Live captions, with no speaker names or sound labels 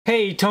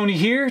Hey, Tony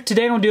here.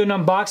 Today I'm going to do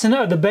an unboxing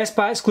of the Best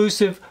Buy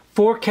exclusive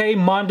 4K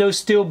Mondo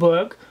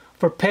Steelbook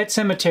for Pet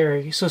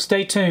Sematary, so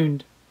stay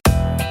tuned.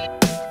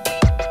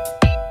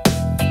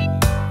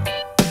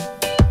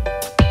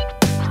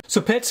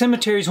 So Pet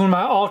Sematary is one of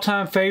my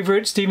all-time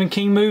favorite Stephen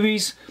King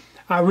movies.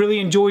 I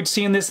really enjoyed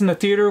seeing this in the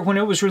theater when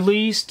it was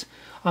released.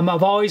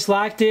 I've always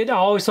liked it. I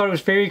always thought it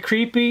was very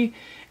creepy,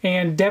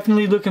 and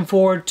definitely looking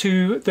forward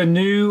to the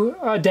new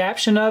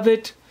adaptation of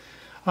it.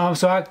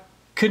 So I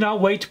could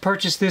not wait to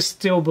purchase this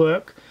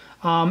Steelbook.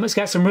 It's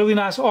got some really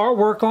nice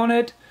artwork on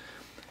it.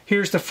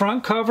 Here's the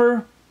front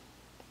cover,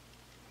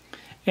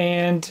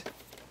 and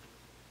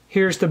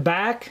here's the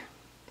back.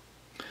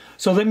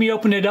 So let me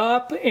open it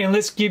up and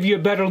let's give you a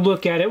better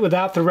look at it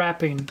without the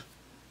wrapping.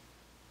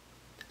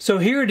 So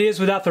here it is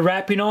without the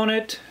wrapping on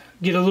it.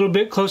 Get a little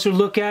bit closer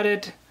look at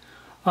it.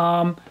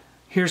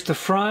 Here's the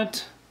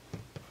front,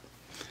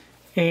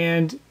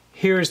 and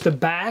here's the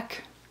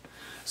back.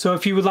 So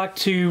if you would like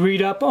to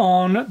read up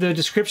on the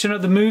description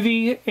of the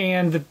movie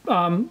and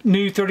the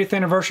new 30th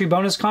anniversary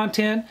bonus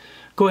content,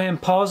 go ahead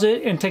and pause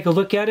it and take a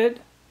look at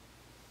it.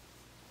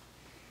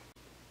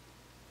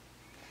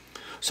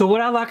 So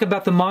what I like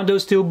about the Mondo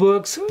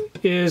Steelbooks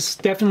is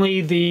definitely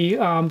the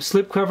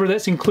slipcover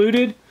that's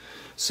included.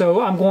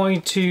 So I'm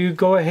going to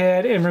go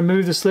ahead and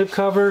remove the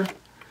slipcover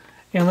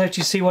and let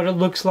you see what it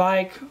looks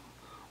like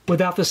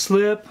without the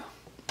slip.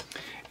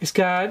 It's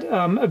got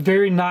a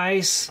very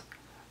nice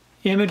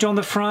image on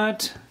the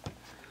front.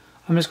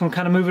 I'm just going to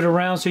kind of move it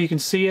around so you can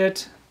see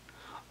it.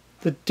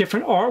 The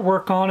different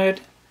artwork on it.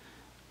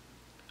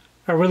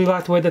 I really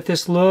like the way that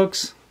this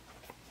looks.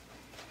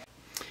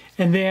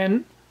 And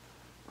then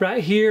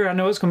right here, I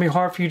know it's going to be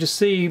hard for you to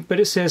see, but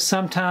it says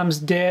sometimes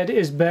dead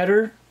is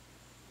better.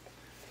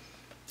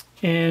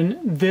 And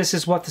this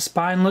is what the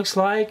spine looks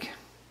like.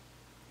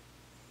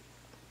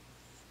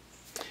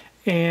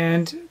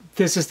 And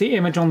this is the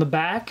image on the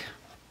back.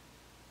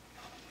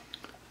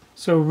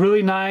 So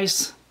really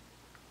nice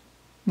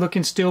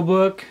looking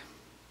Steelbook.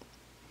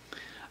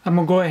 I'm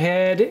going to go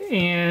ahead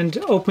and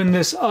open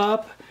this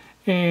up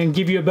and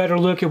give you a better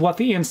look at what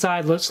the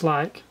inside looks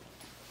like.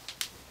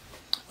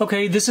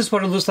 Okay, this is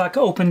what it looks like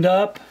opened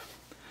up.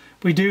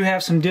 We do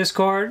have some disc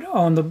art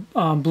on the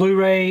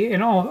Blu-ray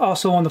and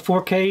also on the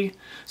 4K,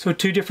 so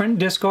two different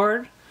disc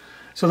art.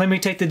 So let me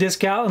take the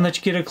disc out and let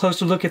you get a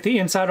closer look at the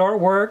inside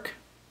artwork.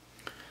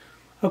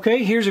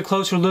 Okay, here's a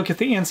closer look at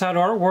the inside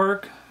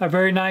artwork. A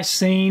very nice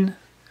scene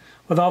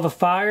with all the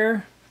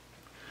fire.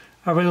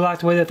 I really like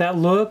the way that that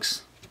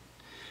looks.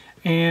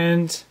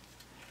 And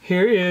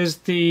here is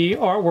the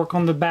artwork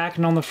on the back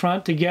and on the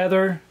front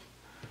together.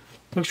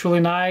 Looks really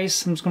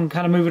nice. I'm just going to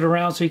kind of move it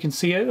around so you can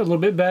see it a little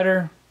bit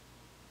better.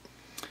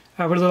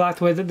 I really like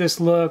the way that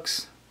this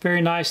looks. Very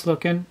nice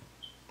looking.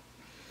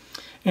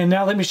 And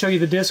now let me show you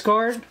the disc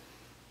art.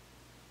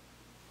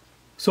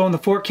 So on the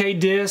 4K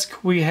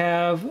disc, we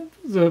have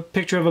the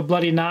picture of a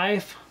bloody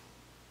knife.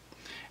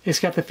 It's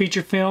got the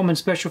feature film and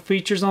special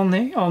features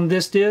on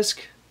this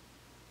disc.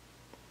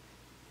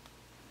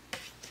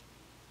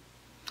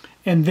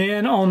 And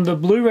then on the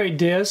Blu-ray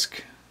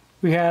disc,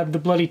 we have the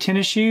bloody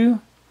tennis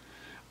shoe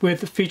with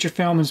the feature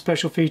film and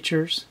special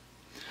features.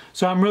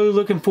 So I'm really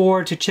looking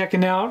forward to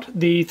checking out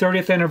the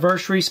 30th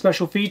anniversary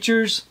special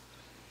features.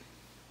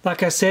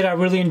 Like I said, I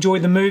really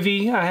enjoyed the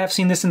movie. I have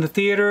seen this in the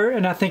theater,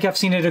 and I think I've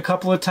seen it a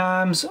couple of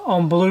times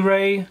on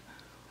Blu-ray.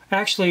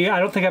 Actually, I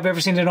don't think I've ever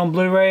seen it on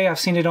Blu-ray. I've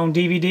seen it on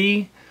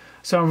DVD.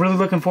 So I'm really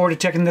looking forward to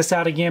checking this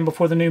out again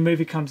before the new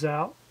movie comes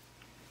out.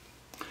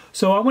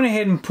 So I went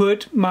ahead and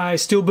put my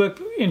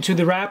Steelbook into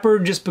the wrapper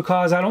just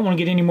because I don't want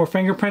to get any more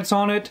fingerprints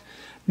on it.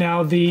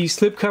 Now the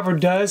slipcover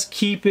does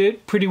keep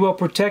it pretty well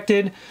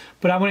protected,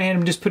 but I went ahead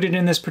and just put it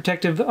in this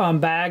protective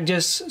bag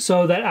just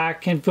so that I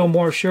can feel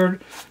more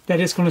assured that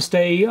it's going to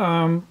stay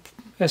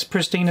as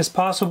pristine as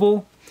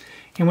possible.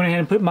 And went ahead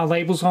and put my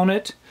labels on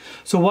it.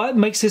 So what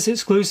makes this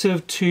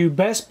exclusive to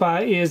Best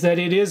Buy is that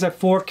it is a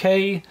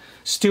 4K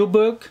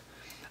Steelbook.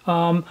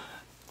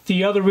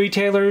 The other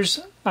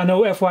retailers, I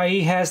know FYE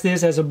has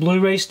this as a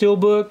Blu-ray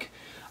Steelbook,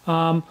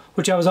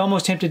 which I was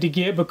almost tempted to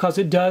get because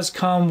it does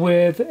come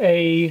with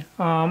a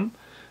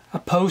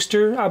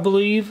poster, I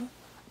believe,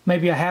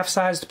 maybe a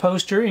half-sized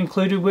poster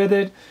included with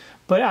it.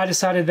 But I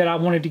decided that I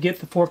wanted to get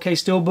the 4K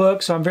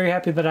Steelbook, so I'm very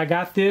happy that I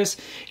got this.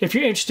 If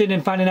you're interested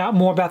in finding out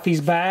more about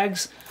these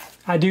bags,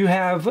 I do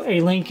have a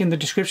link in the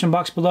description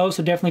box below,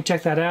 so definitely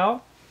check that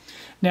out.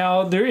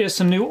 Now there is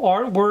some new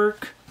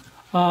artwork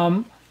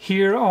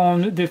here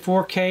on the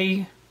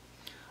 4K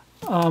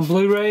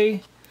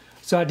Blu-ray.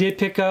 So I did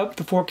pick up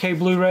the 4K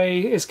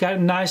Blu-ray. It's got a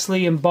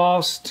nicely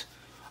embossed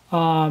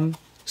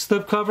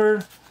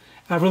slipcover.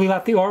 I really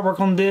like the artwork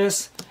on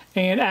this.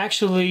 And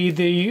actually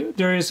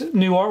there is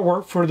new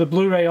artwork for the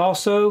Blu-ray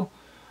also.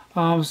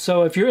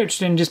 So if you're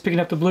interested in just picking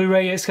up the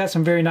Blu-ray, it's got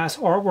some very nice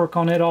artwork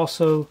on it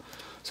also.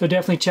 So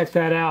definitely check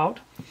that out.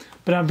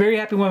 But I'm very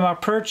happy with my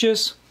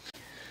purchase.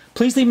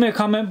 Please leave me a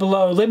comment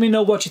below. Let me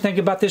know what you think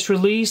about this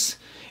release.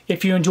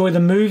 If you enjoy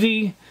the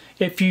movie,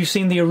 if you've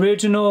seen the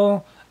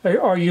original,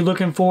 are you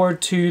looking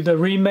forward to the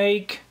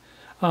remake?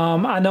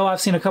 I know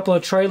I've seen a couple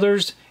of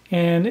trailers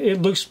and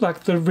it looks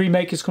like the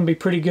remake is going to be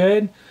pretty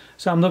good.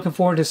 So I'm looking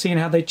forward to seeing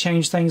how they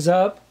change things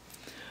up.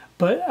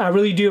 But I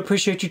really do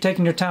appreciate you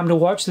taking your time to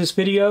watch this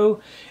video.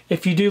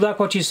 If you do like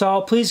what you saw,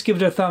 please give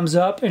it a thumbs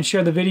up and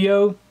share the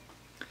video.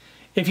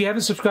 If you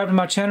haven't subscribed to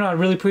my channel, I'd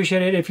really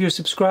appreciate it if you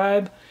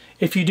subscribe.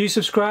 If you do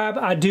subscribe,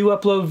 I do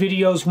upload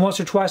videos once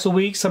or twice a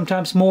week,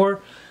 sometimes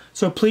more.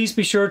 So please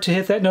be sure to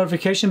hit that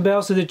notification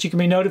bell so that you can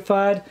be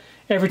notified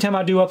every time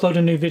I do upload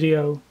a new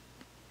video.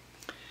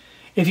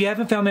 If you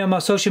haven't found me on my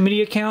social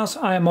media accounts,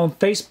 I am on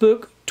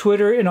Facebook,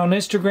 Twitter, and on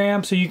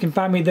Instagram, so you can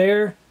find me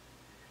there.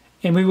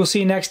 And we will see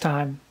you next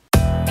time.